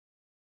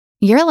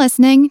You're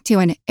listening to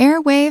an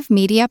Airwave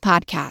Media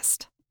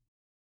Podcast.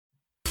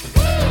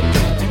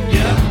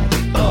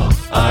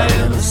 I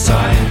am a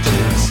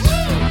scientist.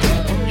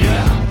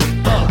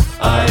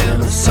 I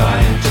am a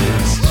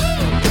scientist.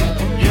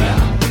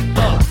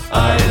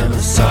 I am a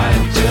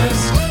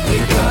scientist. We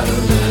gotta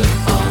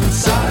live on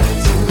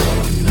science alone.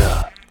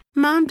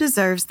 Mom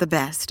deserves the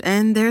best,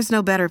 and there's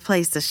no better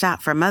place to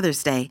shop for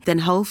Mother's Day than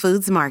Whole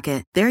Foods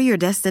Market. They're your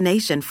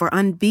destination for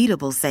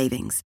unbeatable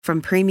savings,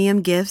 from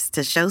premium gifts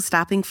to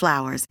show-stopping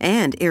flowers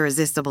and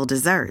irresistible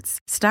desserts.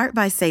 Start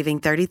by saving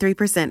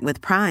 33%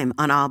 with Prime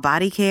on all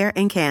body care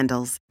and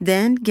candles.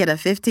 Then get a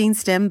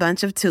 15-stem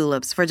bunch of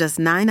tulips for just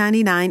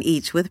 $9.99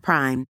 each with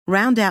Prime.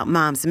 Round out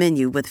Mom's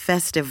menu with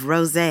festive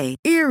rosé,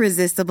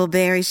 irresistible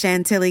berry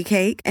chantilly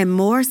cake, and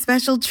more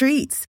special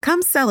treats.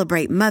 Come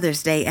celebrate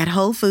Mother's Day at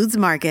Whole Foods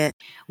Market.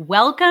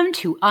 Welcome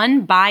to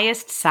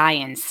Unbiased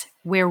Science,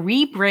 where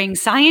we bring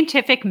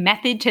scientific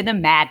method to the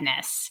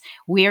madness.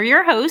 We're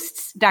your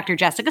hosts, Dr.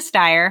 Jessica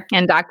Steyer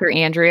and Dr.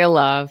 Andrea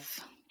Love.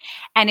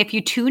 And if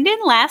you tuned in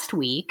last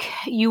week,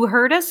 you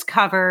heard us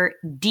cover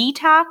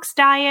detox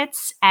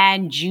diets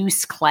and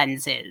juice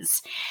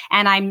cleanses.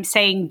 And I'm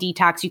saying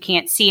detox, you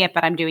can't see it,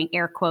 but I'm doing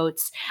air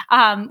quotes.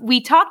 We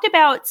talked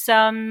about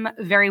some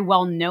very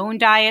well-known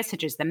diets,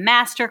 such as the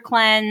Master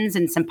Cleanse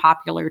and some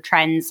popular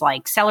trends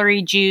like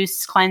celery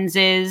juice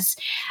cleanses.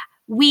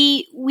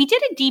 We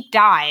did a deep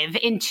dive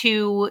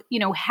into,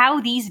 how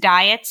these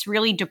diets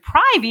really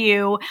deprive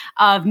you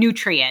of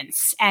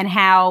nutrients and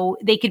how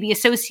they could be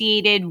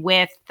associated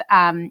with,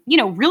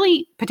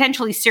 really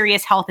potentially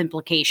serious health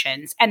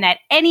implications, and that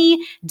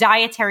any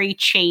dietary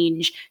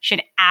change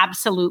should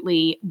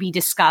absolutely be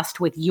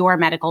discussed with your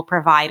medical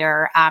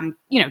provider,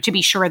 to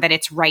be sure that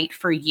it's right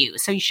for you.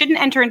 So you shouldn't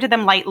enter into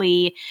them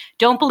lightly.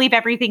 Don't believe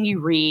everything you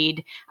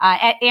read.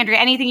 Andrea,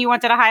 anything you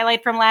wanted to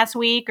highlight from last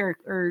week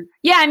or?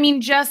 Yeah, I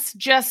mean,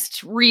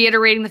 just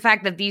reiterating the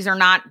fact that these are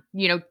not,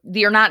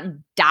 they are not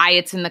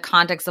diets in the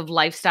context of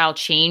lifestyle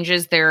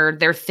changes.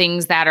 They're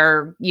things that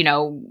are,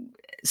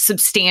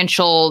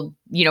 substantial,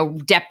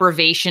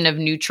 deprivation of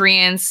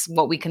nutrients,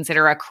 what we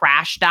consider a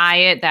crash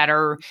diet, that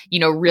are,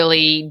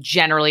 really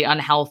generally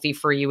unhealthy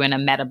for you in a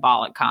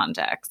metabolic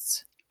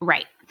context.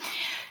 Right.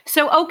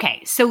 So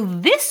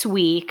this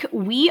week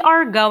we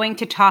are going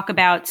to talk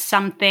about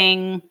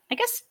something, I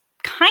guess,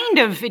 kind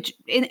of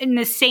in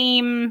the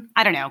same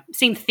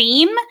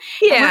theme.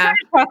 Yeah. We're going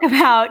to talk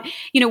about,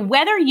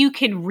 whether you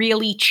can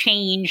really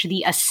change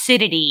the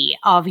acidity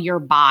of your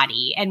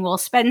body. And we'll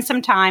spend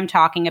some time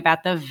talking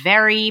about the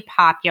very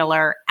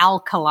popular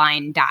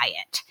alkaline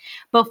diet.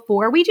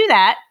 Before we do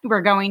that,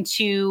 we're going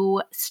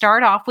to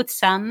start off with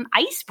some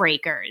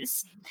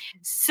icebreakers.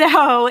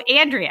 So,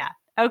 Andrea,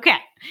 okay,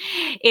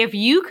 if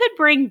you could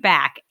bring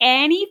back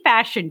any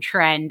fashion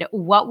trend,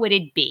 what would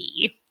it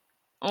be?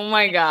 Oh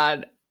my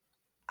God.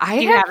 I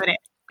don't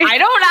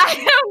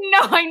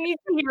know. I need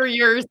to hear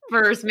yours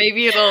first.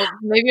 Maybe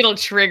it'll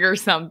trigger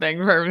something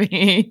for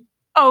me.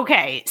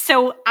 Okay,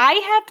 so I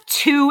have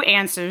two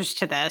answers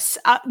to this.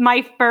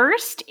 My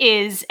first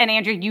is, and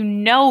Andrew, you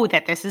know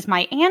that this is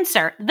my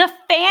answer, the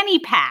fanny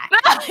pack.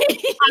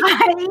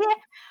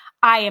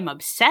 I am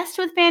obsessed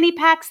with fanny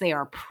packs. They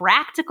are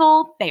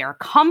practical, they are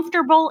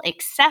comfortable,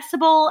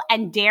 accessible,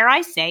 and dare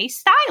I say,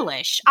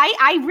 stylish.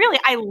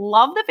 I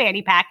love the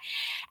fanny pack.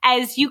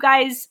 As you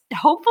guys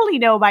hopefully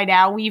know by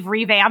now, we've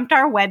revamped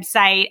our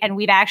website, and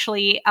we've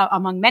actually,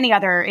 among many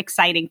other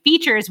exciting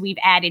features, we've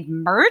added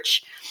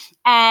merch,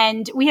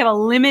 and we have a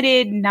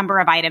limited number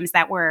of items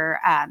that we're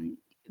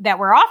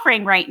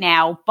offering right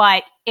now.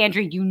 But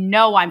Andrew,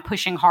 I'm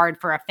pushing hard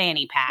for a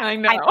fanny pack. I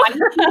know. I'm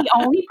the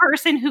only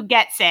person who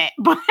gets it,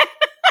 but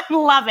I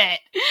love it.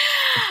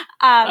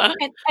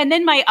 And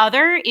then my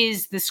other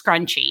is the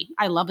scrunchie.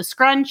 I love a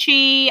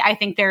scrunchie. I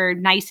think they're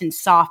nice and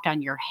soft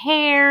on your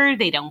hair.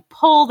 They don't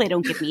pull. They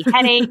don't give me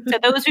headaches. So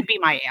those would be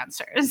my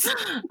answers.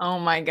 Oh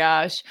my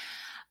gosh.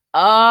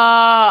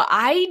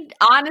 I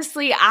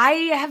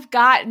have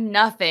got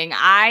nothing.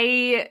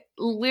 I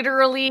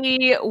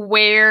literally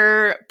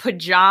wear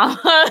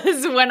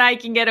pajamas when I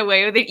can get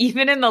away with it.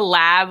 Even in the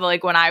lab,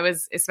 like when I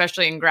was,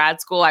 especially in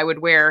grad school, I would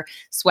wear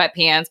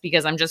sweatpants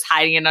because I'm just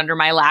hiding it under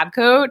my lab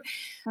coat.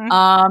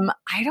 Mm-hmm.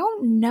 I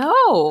don't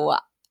know.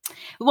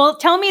 Well,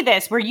 tell me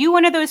this. Were you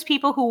one of those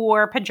people who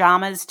wore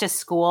pajamas to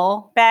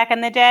school back in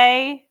the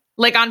day?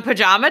 Like on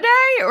pajama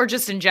day or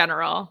just in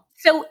general?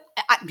 So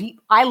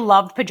I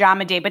loved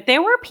pajama day, but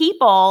there were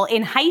people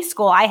in high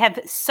school,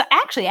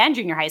 and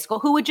junior high school,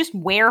 who would just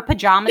wear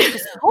pajamas to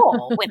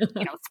school with,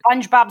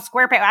 SpongeBob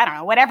SquarePants, I don't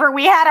know, whatever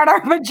we had on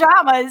our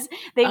pajamas.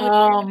 They would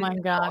oh my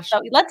gosh.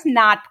 So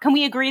can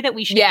we agree that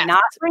we should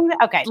not bring that?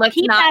 Okay. Let's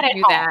keep not that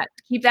do that.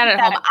 Keep that at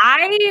home.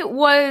 I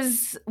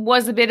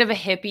was a bit of a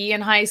hippie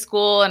in high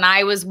school, and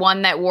I was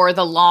one that wore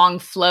the long,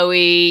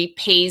 flowy,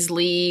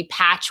 paisley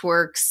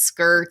patchwork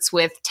skirts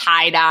with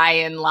tie-dye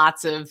and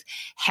lots of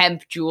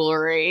hemp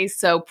jewelry. face.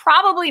 So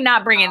probably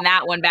not bringing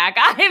that one back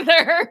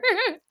either.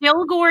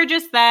 Still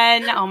gorgeous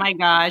then. Oh my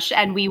gosh.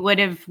 And we would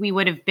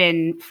have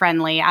been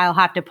friendly. I'll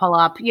have to pull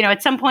up,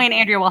 at some point,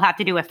 Andrea will have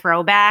to do a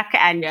throwback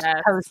and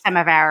post some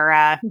of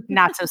our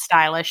not so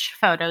stylish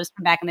photos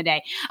from back in the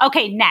day.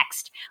 Okay,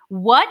 next.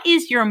 What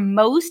is your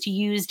most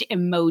used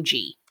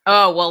emoji?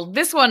 Oh, well,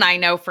 this one I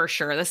know for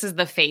sure. This is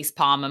the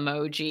facepalm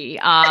emoji.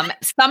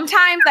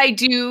 Sometimes I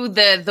do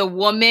the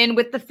woman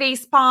with the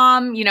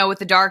facepalm, with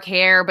the dark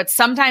hair, but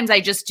sometimes I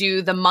just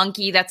do the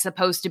monkey that's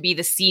supposed to be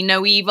the see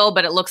no evil,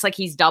 but it looks like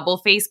he's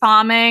double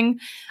facepalming.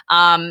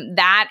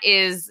 That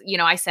is,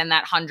 I send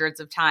that hundreds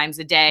of times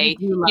a day,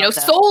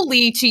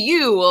 solely to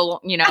you,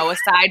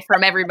 aside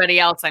from everybody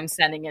else I'm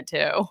sending it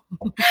to.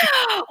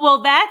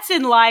 Well, that's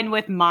in line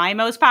with my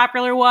most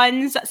popular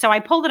ones. So I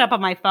pulled it up on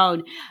my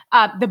phone.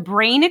 The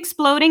brain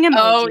exploding emoji.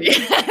 Oh,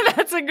 yeah,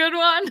 that's a good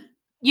one.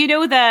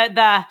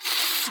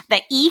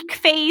 The eek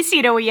face,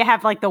 where you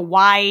have like the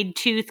wide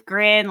tooth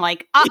grin,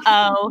 like,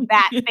 uh-oh,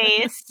 that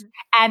face,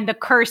 and the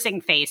cursing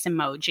face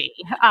emoji.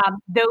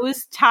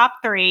 Those top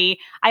three.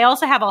 I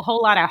also have a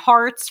whole lot of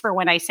hearts for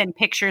when I send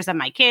pictures of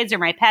my kids or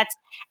my pets.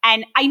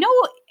 And I know,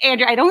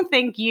 Andrew, I don't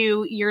think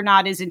you're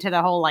not as into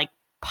the whole like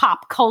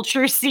pop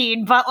culture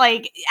scene, but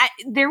like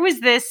there was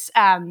this,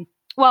 anyway,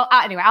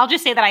 I'll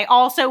just say that I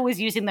also was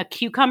using the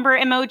cucumber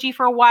emoji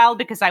for a while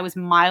because I was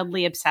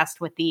mildly obsessed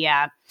with the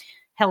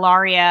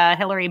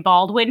Hillary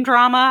Baldwin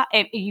drama.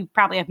 You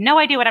probably have no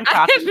idea what I'm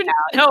talking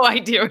about. No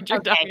idea what you're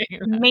talking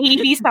about.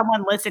 Maybe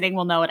someone listening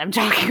will know what I'm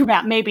talking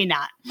about. Maybe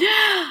not.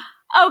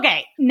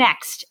 Okay,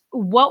 next.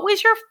 What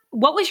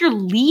was your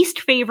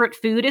least favorite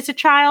food as a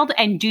child,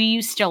 and do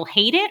you still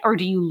hate it or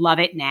do you love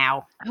it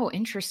now? Oh,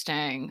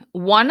 interesting.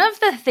 One of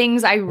the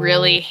things I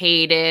really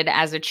hated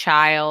as a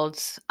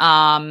child,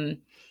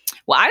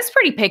 I was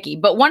pretty picky,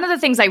 but one of the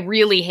things I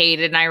really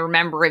hated, and I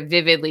remember it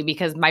vividly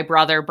because my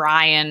brother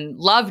Brian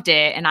loved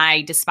it and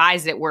I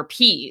despised it, were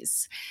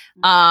peas.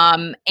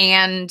 And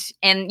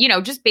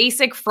just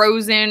basic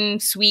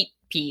frozen sweet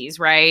peas,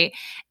 right?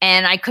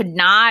 And I could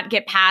not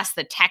get past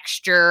the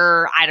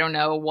texture. I don't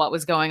know what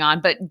was going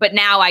on, but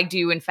now I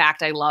do. In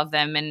fact, I love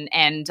them,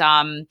 and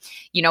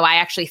I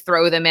actually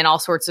throw them in all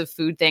sorts of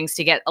food things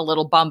to get a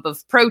little bump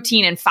of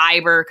protein and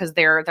fiber because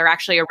they're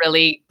actually a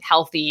really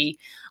healthy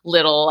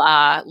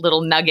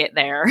little nugget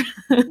there.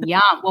 Yeah.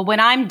 Well, when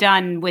I'm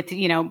done with,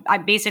 I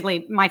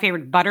basically my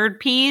favorite buttered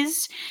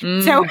peas.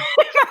 So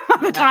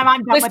by the time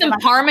I'm done with some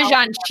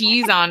Parmesan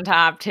cheese on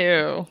top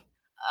too.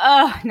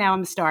 Now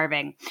I'm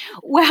starving.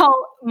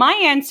 Well, my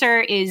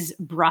answer is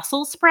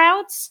Brussels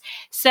sprouts.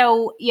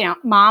 So,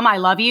 Mom, I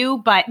love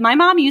you, but my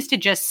mom used to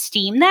just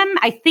steam them,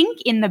 I think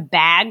in the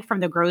bag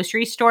from the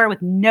grocery store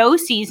with no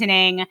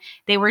seasoning.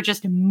 They were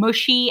just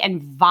mushy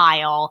and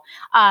vile.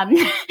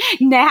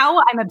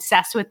 Now I'm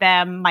obsessed with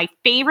them. My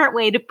favorite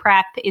way to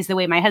prep is the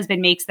way my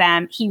husband makes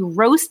them. He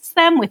roasts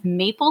them with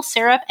maple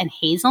syrup and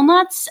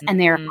hazelnuts,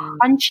 and they're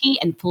crunchy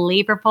and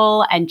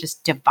flavorful and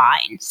just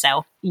divine.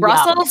 So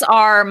Brussels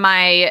are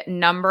my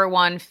number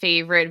one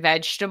favorite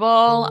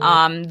vegetable.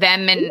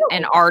 Them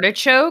and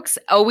artichokes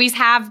always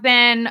have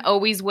been,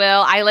 always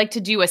will. I like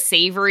to do a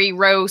savory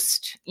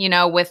roast,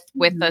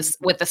 with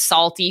a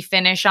salty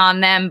finish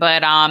on them.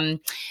 But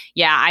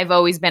I've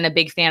always been a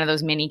big fan of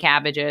those mini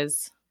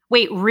cabbages.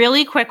 Wait,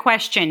 really quick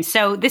question.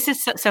 So this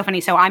is so funny.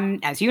 So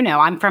I'm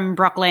from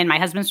Brooklyn. My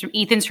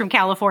Ethan's from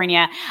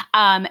California.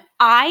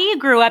 I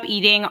grew up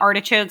eating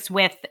artichokes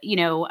with,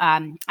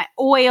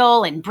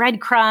 oil and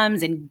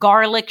breadcrumbs and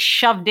garlic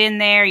shoved in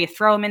there. You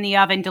throw them in the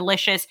oven,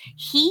 delicious.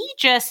 He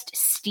just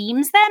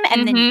steams them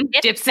and then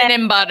dips it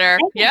in butter.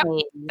 Yep,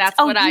 that's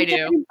what I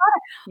do.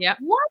 Yep.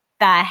 What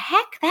the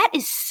heck? That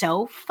is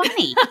so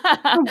funny.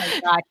 Oh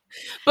my God.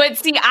 But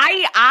see,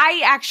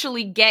 I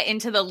actually get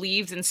into the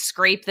leaves and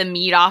scrape the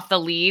meat off the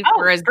leaves,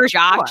 whereas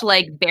Josh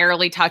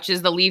barely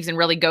touches the leaves and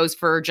really goes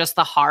for just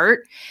the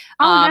heart.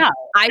 I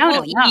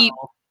will eat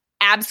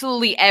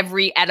absolutely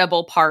every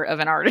edible part of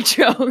an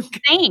artichoke.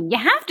 Same. You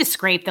have to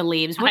scrape the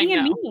leaves. What do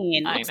you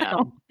mean? It looks like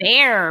a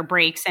bear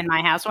breaks in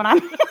my house when I'm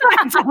an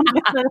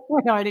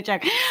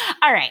artichoke.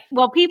 All right.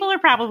 Well, people are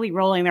probably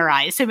rolling their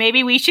eyes, so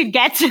maybe we should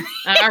get to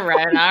all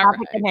right.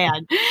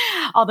 Hand.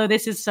 Although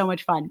this is so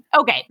much fun.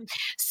 Okay.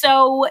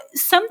 So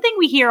something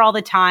we hear all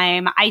the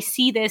time, I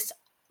see this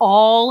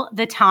all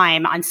the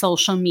time on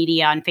social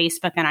media, on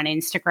Facebook and on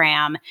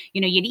Instagram.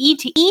 You need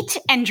to eat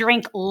and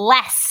drink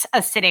less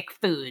acidic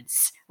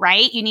foods,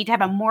 right? You need to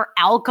have a more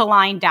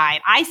alkaline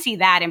diet. I see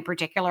that in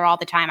particular all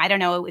the time. I don't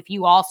know if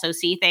you also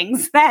see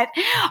things that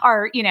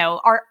are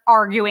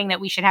arguing that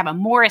we should have a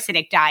more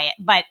acidic diet,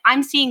 but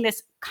I'm seeing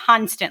this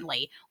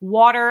constantly.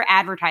 Water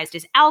advertised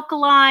as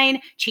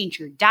alkaline,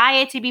 change your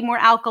diet to be more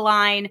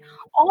alkaline,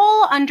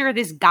 all under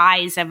this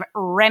guise of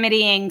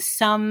remedying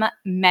some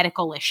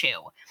medical issue.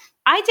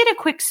 I did a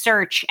quick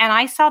search and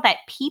I saw that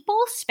people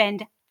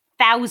spend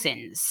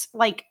thousands,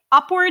 like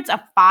upwards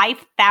of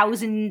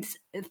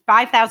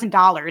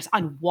 $5,000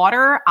 on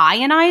water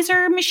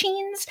ionizer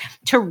machines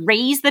to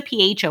raise the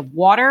pH of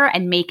water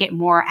and make it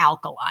more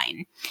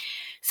alkaline.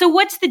 So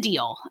what's the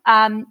deal?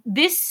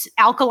 This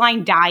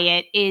alkaline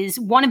diet is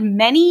one of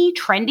many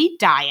trendy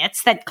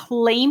diets that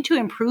claim to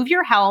improve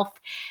your health,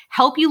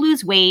 help you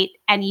lose weight,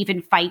 and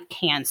even fight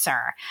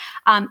cancer.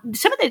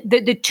 Some of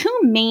the two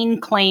main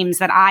claims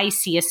that I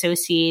see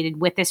associated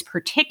with this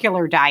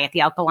particular diet,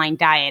 the alkaline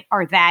diet,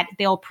 are that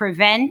they'll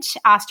prevent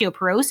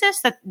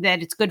osteoporosis,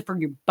 that it's good for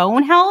your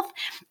bone health,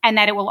 and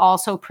that it will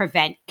also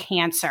prevent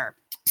cancer.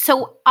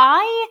 So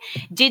I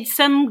did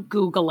some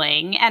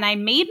Googling and I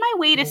made my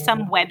way to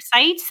some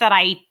websites that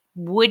I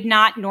would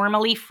not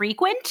normally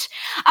frequent.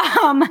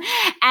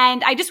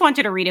 And I just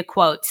wanted to read a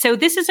quote. So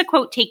this is a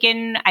quote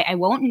taken, I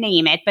won't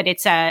name it, but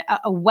it's a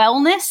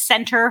wellness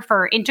center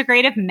for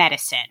integrative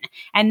medicine.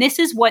 And this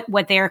is what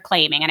they're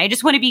claiming. And I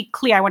just want to be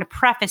clear. I want to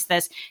preface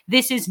this.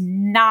 This is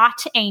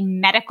not a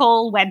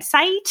medical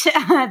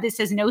website. This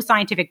has no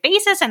scientific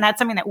basis. And that's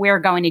something that we're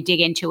going to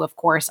dig into, of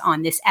course,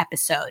 on this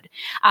episode.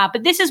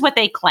 But this is what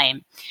they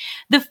claim.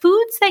 The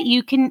foods that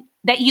you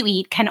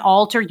eat can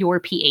alter your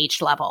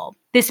pH level.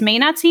 This may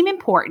not seem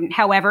important.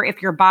 However,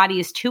 if your body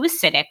is too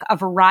acidic, a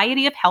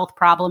variety of health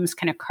problems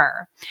can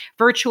occur.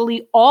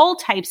 Virtually all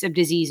types of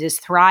diseases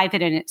thrive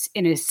in an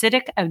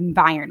acidic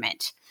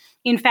environment.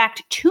 In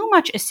fact, too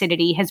much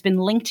acidity has been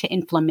linked to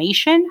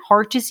inflammation,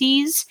 heart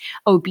disease,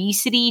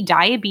 obesity,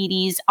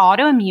 diabetes,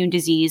 autoimmune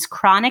disease,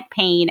 chronic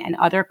pain, and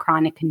other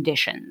chronic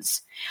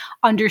conditions.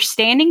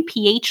 Understanding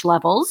pH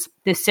levels,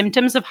 the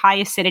symptoms of high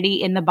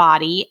acidity in the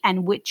body,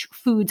 and which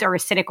foods are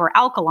acidic or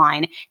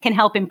alkaline can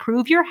help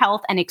improve your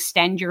health and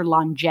extend your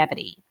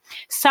longevity.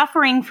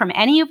 Suffering from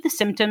any of the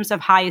symptoms of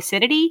high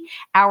acidity,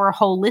 our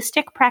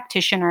holistic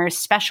practitioners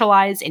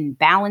specialize in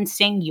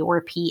balancing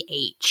your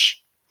pH.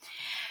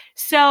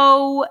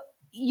 So,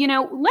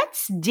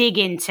 let's dig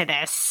into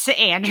this,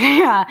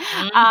 Andrea.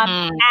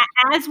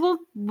 As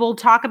we'll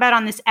talk about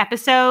on this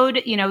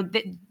episode,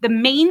 the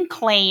main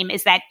claim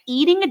is that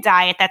eating a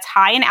diet that's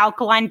high in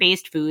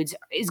alkaline-based foods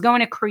is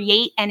going to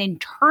create an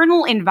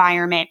internal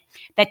environment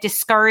that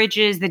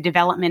discourages the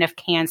development of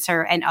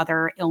cancer and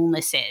other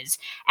illnesses.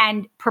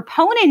 And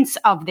proponents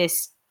of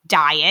this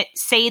diet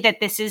say that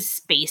this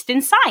is based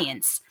in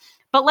science.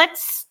 But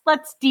let's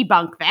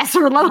debunk this,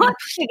 or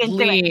let's dig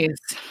into it.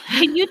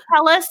 Can you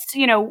tell us,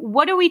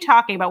 what are we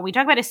talking about? We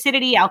talk about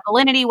acidity,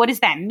 alkalinity. What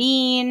does that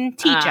mean?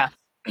 Teach us.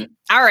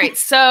 All right.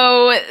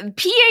 So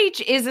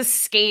pH is a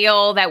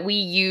scale that we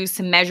use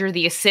to measure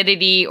the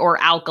acidity or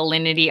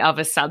alkalinity of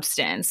a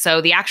substance.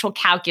 So the actual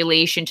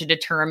calculation to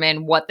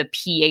determine what the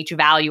pH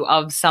value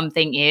of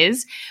something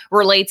is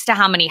relates to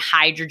how many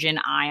hydrogen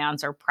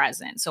ions are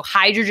present. So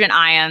hydrogen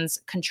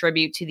ions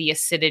contribute to the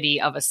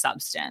acidity of a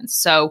substance.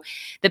 So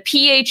the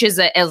pH is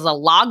a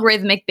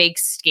logarithmic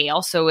based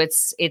scale. So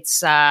it's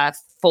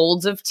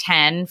folds of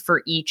 10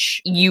 for each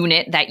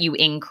unit that you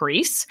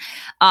increase.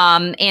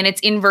 And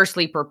it's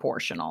inversely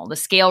proportional. The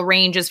scale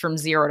ranges from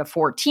 0 to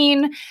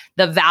 14.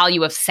 The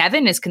value of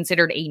 7 is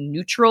considered a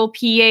neutral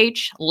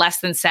pH.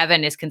 Less than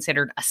 7 is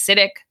considered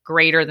acidic.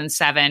 Greater than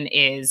 7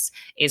 is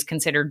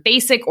considered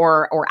basic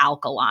or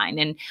alkaline.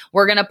 And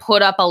we're going to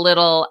put up a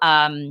little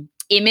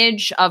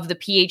image of the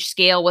pH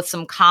scale with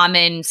some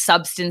common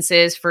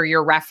substances for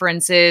your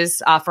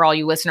references for all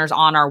you listeners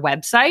on our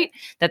website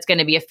that's going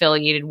to be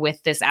affiliated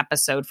with this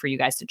episode for you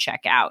guys to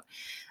check out.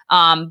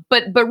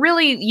 But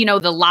really,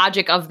 the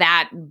logic of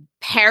that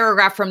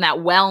paragraph from that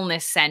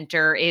wellness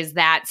center is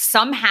that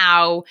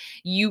somehow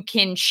you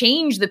can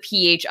change the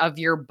pH of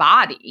your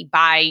body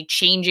by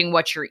changing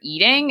what you're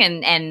eating.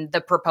 And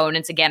the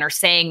proponents, again, are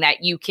saying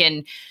that you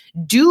can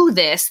do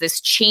this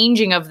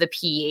changing of the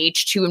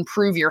pH to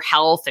improve your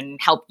health and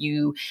help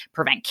you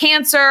prevent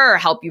cancer or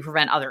help you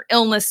prevent other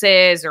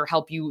illnesses or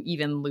help you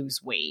even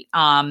lose weight.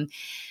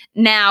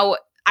 Now,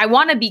 I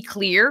want to be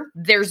clear,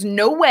 there's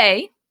no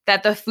way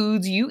that the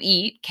foods you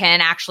eat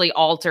can actually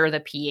alter the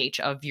pH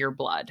of your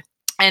blood.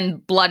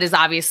 And blood is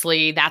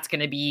obviously, that's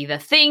going to be the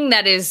thing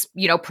that is,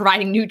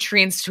 providing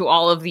nutrients to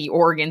all of the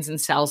organs and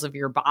cells of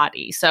your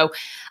body. So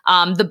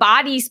the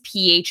body's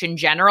pH in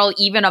general,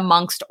 even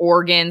amongst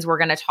organs, we're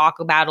going to talk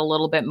about a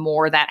little bit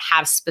more that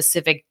have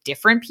specific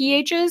different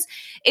pHs.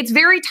 It's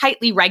very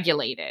tightly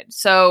regulated.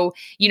 So,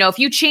 if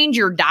you change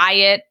your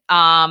diet,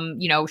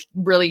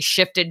 really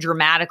shift it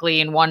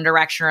dramatically in one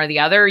direction or the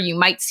other, you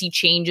might see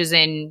changes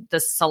in the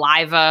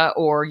saliva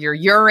or your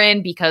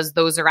urine because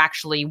those are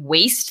actually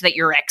waste that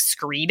you're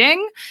excreting.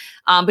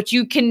 But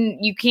you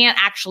can't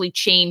actually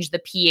change the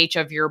pH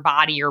of your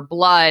body or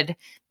blood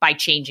by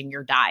changing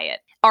your diet.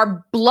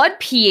 Our blood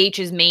pH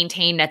is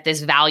maintained at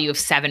this value of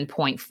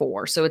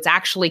 7.4. So it's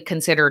actually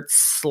considered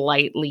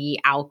slightly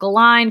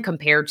alkaline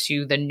compared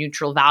to the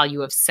neutral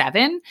value of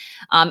 7.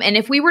 And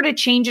if we were to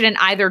change it in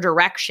either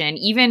direction,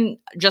 even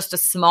just a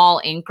small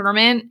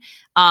increment,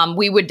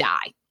 we would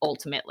die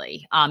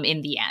ultimately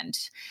in the end.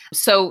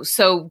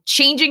 So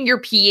changing your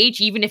pH,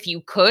 even if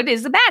you could,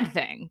 is a bad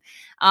thing.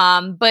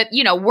 But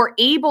we're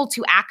able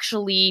to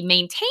actually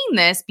maintain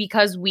this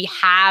because we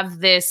have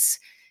this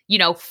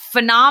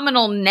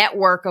phenomenal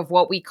network of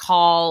what we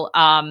call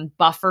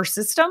buffer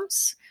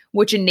systems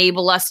which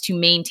enable us to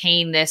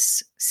maintain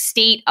this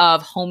state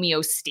of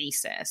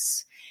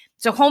homeostasis.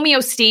 So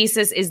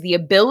homeostasis is the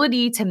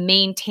ability to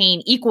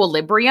maintain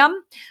equilibrium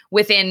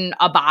within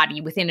a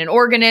body, within an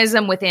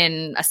organism,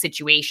 within a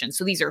situation.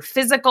 So these are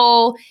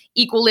physical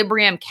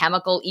equilibrium,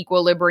 chemical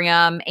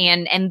equilibrium,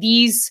 and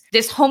this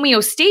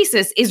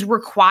homeostasis is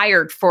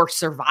required for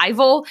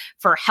survival,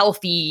 for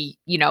healthy,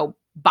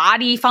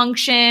 body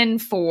function,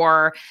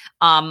 for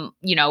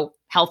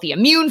healthy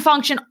immune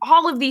function,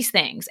 all of these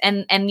things.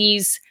 And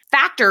these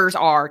factors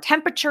are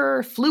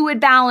temperature, fluid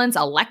balance,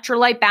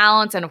 electrolyte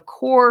balance, and of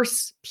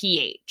course,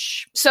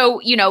 pH. So,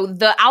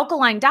 the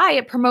alkaline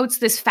diet promotes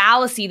this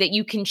fallacy that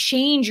you can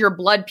change your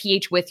blood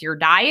pH with your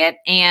diet.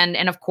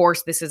 And of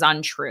course, this is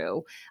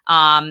untrue.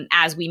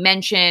 As we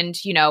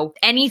mentioned,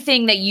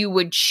 anything that you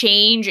would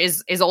change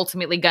is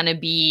ultimately going to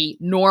be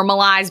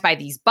normalized by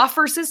these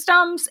buffer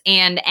systems,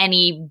 and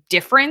any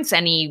difference,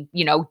 any,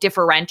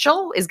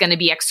 differential is going to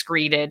be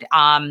excreted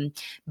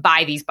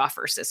by these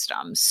buffer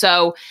systems.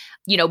 So,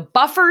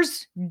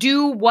 buffers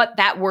do what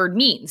that word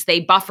means.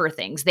 They buffer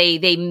things.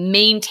 They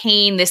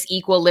maintain this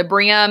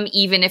equilibrium,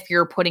 even if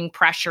you're putting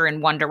pressure in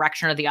one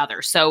direction or the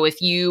other. So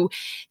if you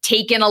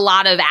take in a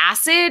lot of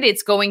acid,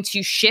 it's going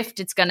to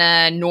shift. It's going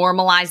to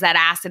normalize that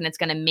acid, and it's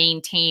going to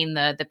maintain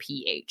the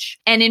pH.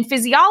 And in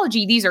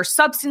physiology, these are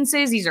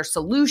substances, these are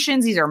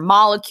solutions, these are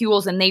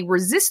molecules, and they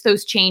resist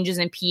those changes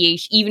in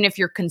pH, even if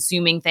you're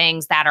consuming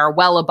things that are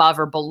well above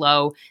or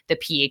below the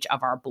pH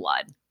of our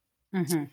blood. Mm-hmm.